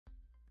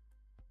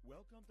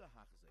Welcome to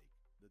Hachzik,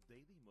 the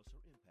Daily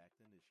Musar Impact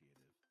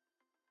Initiative.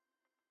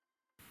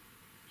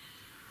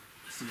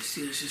 So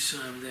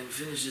Yesharim then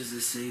finishes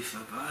the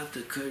Sefer.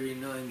 Ba'ata kari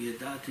noim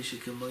yadati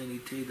shekamoini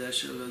teda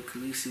shelo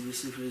kalisi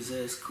v'sifri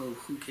zeh kol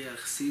chukei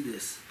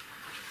achsidis.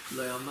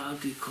 Lo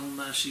yamalti kol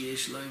ma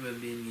sheyesh loim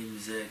binyan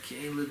zeh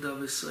ki ein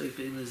ledavar soif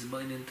ein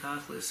lezmoinin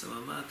tachlis. So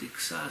amalti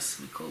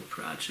ksas mikol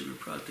prat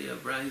shebepratei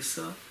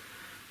abraisa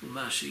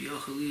u'ma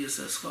sheyochel liyas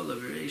aschol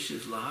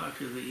avereshis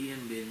laharka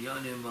v'ien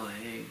binyanim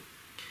ahem.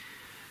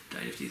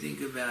 And if you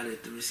think about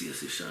it, the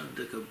Mesilas Yesharim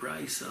took a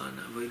brisa on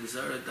Avodah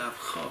Zarah Daf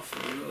Chof,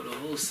 and he wrote a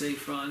whole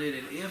sefer on it,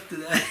 and after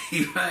that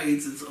he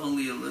writes, it's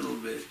only a little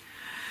bit.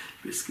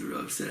 Brisker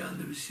Rav said on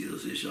the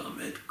Mesilas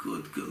Yesharim, et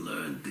good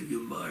learn the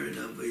Gemara in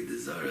Avodah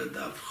Zarah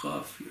Daf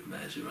Chof. You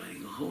imagine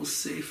writing a whole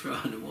sefer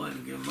on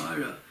one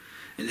Gemara.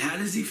 And how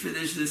does he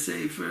finish the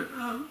sefer?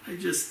 Oh, I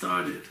just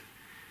started.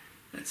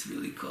 That's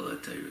really Kol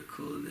HaTorah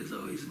Kula. There's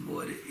always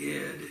more to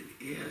add and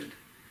add.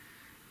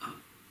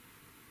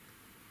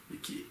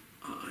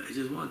 I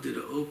just wanted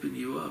to open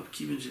you up. I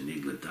just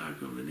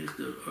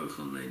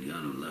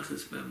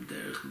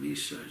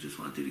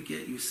wanted to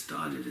get you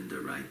started in the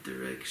right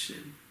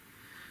direction.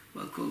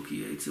 But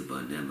there's a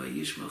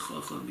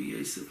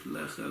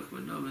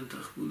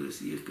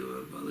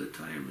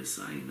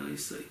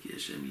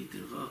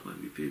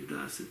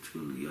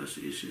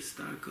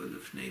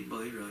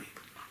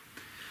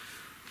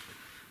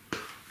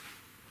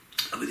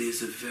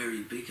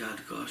very big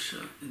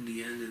adgasha in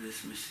the end of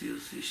this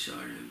Mesilas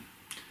Yesharim.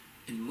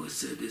 In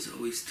Musar, there's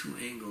always two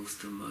angles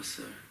to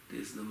Musar.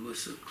 There's the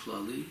Musar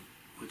Klali,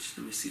 which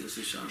the Mesilas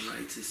Yesharim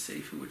writes is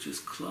Sefer, which is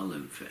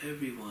Klalim for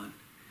everyone.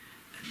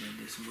 And then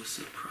there's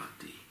Musar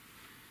Prati.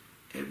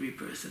 Every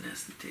person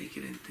has to take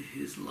it into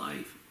his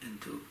life and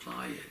to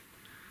apply it.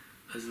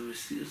 As the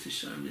Mesilas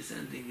Yesharim is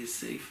ending his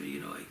Sefer,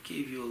 I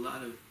gave you a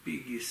lot of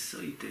big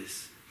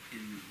Yesaitis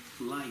in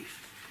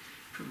life.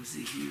 From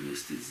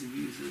Zehirus to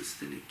Zeruzos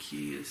to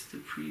Nikiyas to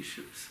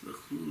Precious,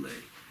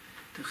 V'chule,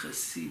 to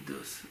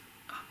Chasidus,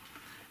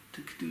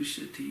 to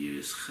Kedusha, to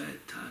Yiras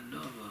Chet, to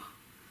Anova.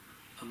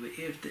 But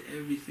after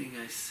everything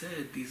I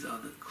said, these are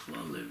the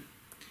klalim.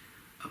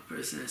 A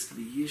person has to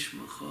be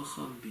Yishma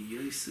Chacham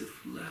b'Yosef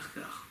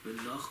Lechach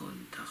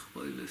b'Nachon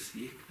Tachboilus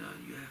Yikna.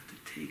 You have to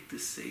take the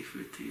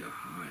Sefer to your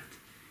heart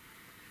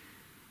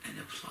and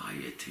apply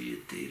it to your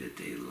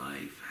day-to-day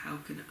life. How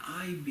can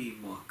I be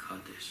more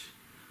Kaddish?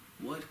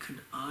 What can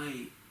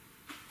I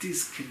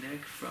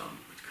disconnect from?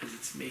 Because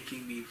it's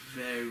making me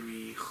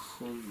very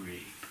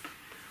chumri.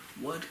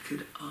 What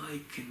could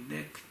I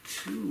connect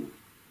to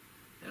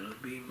that'll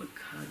be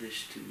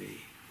Makadish to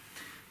me?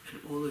 And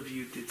all of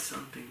you did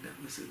something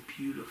that was a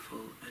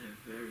beautiful and a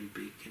very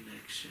big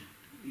connection.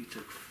 You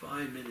took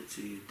 5 minutes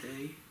of your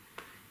day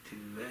to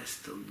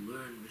invest to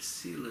learn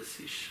Mesilas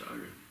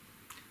Yesharim.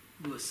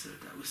 Musar,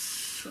 that was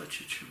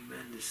such a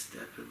tremendous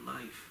step in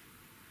life.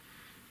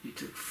 You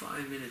took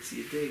 5 minutes of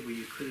your day where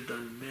you could have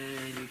done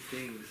many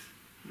things,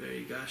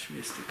 very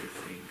gashmistic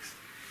things.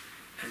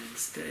 And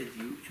instead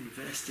you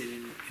invested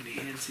in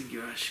enhancing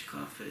your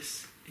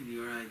ashkafas, in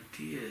your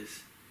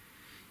ideas,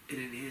 in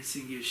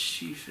enhancing your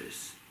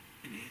shifas,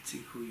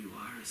 enhancing who you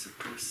are as a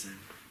person.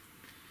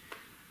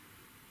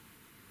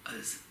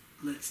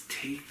 Let's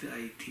take the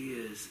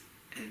ideas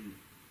and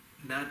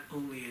not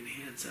only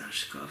enhance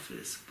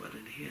ashkafas, but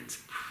enhance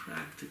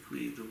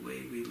practically the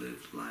way we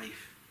live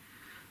life.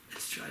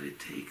 Let's try to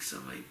take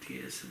some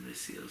ideas from the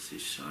Mesilas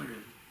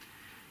Yesharim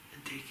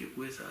and take it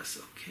with us.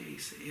 Okay,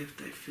 so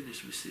after I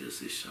finish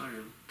Mesilas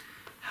Yesharim,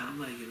 how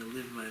am I going to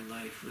live my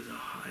life with a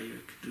higher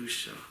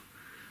Kedusha?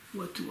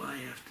 What do I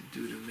have to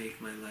do to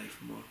make my life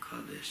more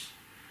Kaddish?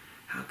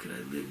 How can I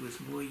live with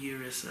more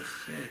Yiras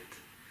Achet,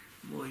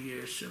 more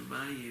Yiras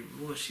Shamayim,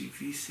 more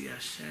Shivisi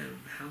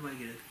Hashem? How am I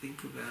going to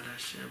think about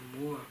Hashem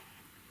more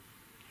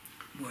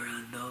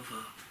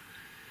Anova?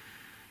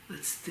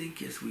 Let's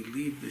think as we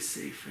leave the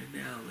Sefer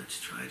now, let's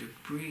try to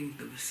bring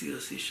the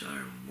Mesilas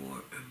Yesharim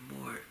more and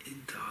more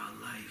into our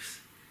lives.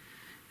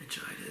 And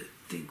try to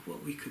think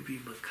what we could be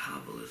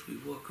makabel as we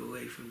walk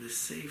away from the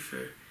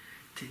Sefer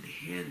to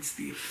enhance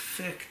the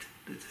effect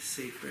that the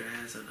Sefer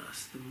has on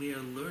us. The mere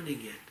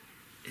learning it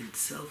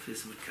itself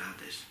is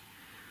Makadish.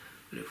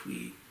 But if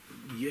we,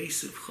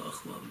 Yosef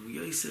Chachmam,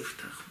 Yosef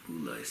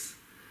Tachbulais,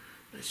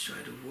 let's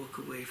try to walk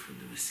away from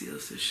the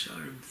Mesilas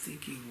Yesharim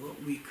thinking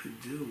what we could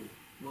do,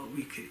 what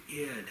we could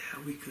add,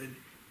 how we could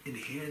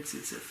enhance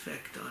its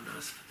effect on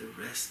us for the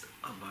rest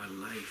of our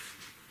life.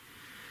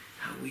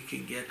 How we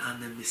can get on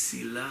the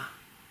Mesilah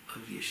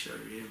of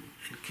Yesharim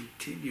and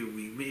continue.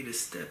 We made a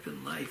step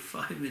in life,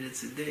 5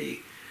 minutes a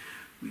day.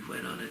 We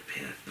went on a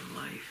path in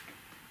life.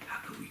 How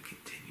can we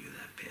continue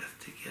that path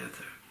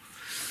together?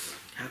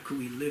 How can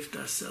we lift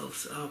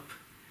ourselves up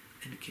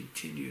and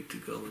continue to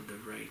go in the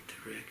right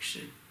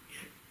direction?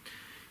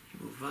 You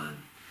move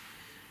on.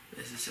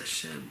 As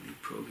Hashem, the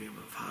program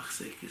of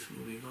Hachzik is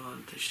moving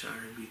on to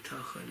Sharim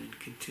B'Tachon and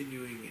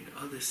continuing in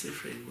other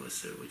Sifrei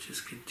Musar, which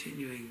is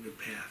continuing the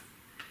path.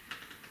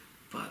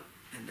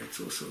 And that's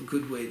also a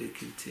good way to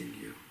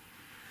continue.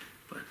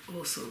 But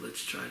also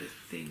let's try to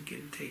think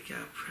and take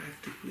out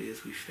practically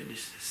as we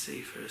finish the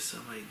Sefer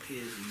some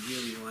ideas we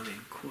really want to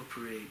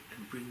incorporate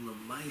and bring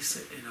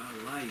Lamaisa in our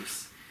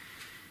lives,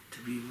 to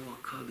be more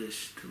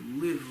Kaddish, to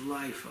live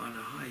life on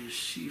a higher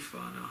Shifa,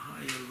 on a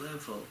higher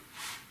level,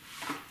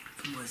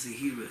 with more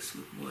Zehiras,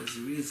 with more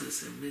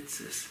Zerizas and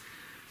Mitzvahs,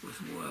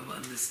 with more of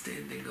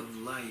understanding of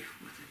life,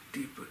 with a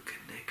deeper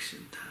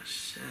connection to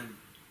Hashem,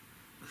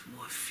 with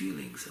more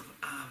feelings of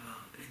Ava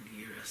and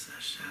Yiras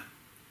Hashem.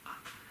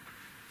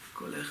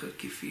 Kol echad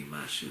kifi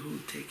mashehu,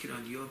 take it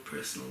on your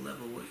personal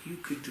level, what you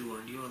could do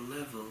on your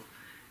level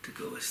to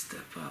go a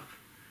step up.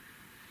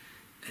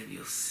 And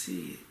you'll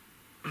see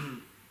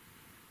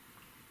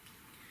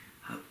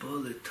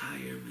Habol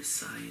Tire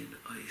Messiah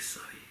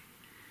Oisai.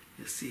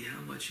 You'll see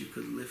how much you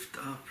could lift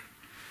up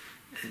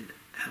and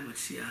how much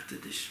Siyata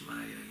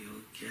Dishmaya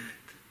you'll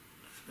get.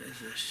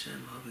 Bez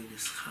Hashem having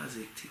this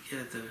chazik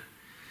together,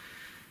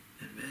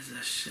 and Bez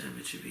Hashem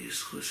it should be a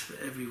schus for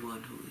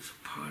everyone who is a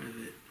part of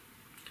it,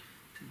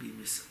 to be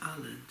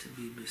mis'alen, to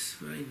be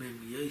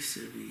misraimim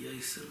yoser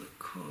v'yoser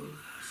l'kol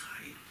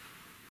ha'chayim.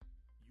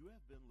 You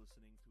have been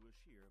listening to a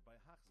shir by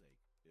Hachzeik.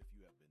 If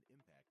you have been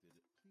impacted,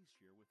 please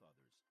share with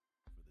others.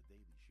 For the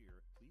daily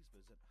shir, please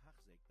visit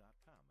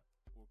Hachzeik.com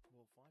or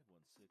call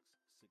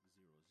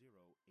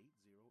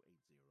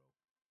 516-600-8080.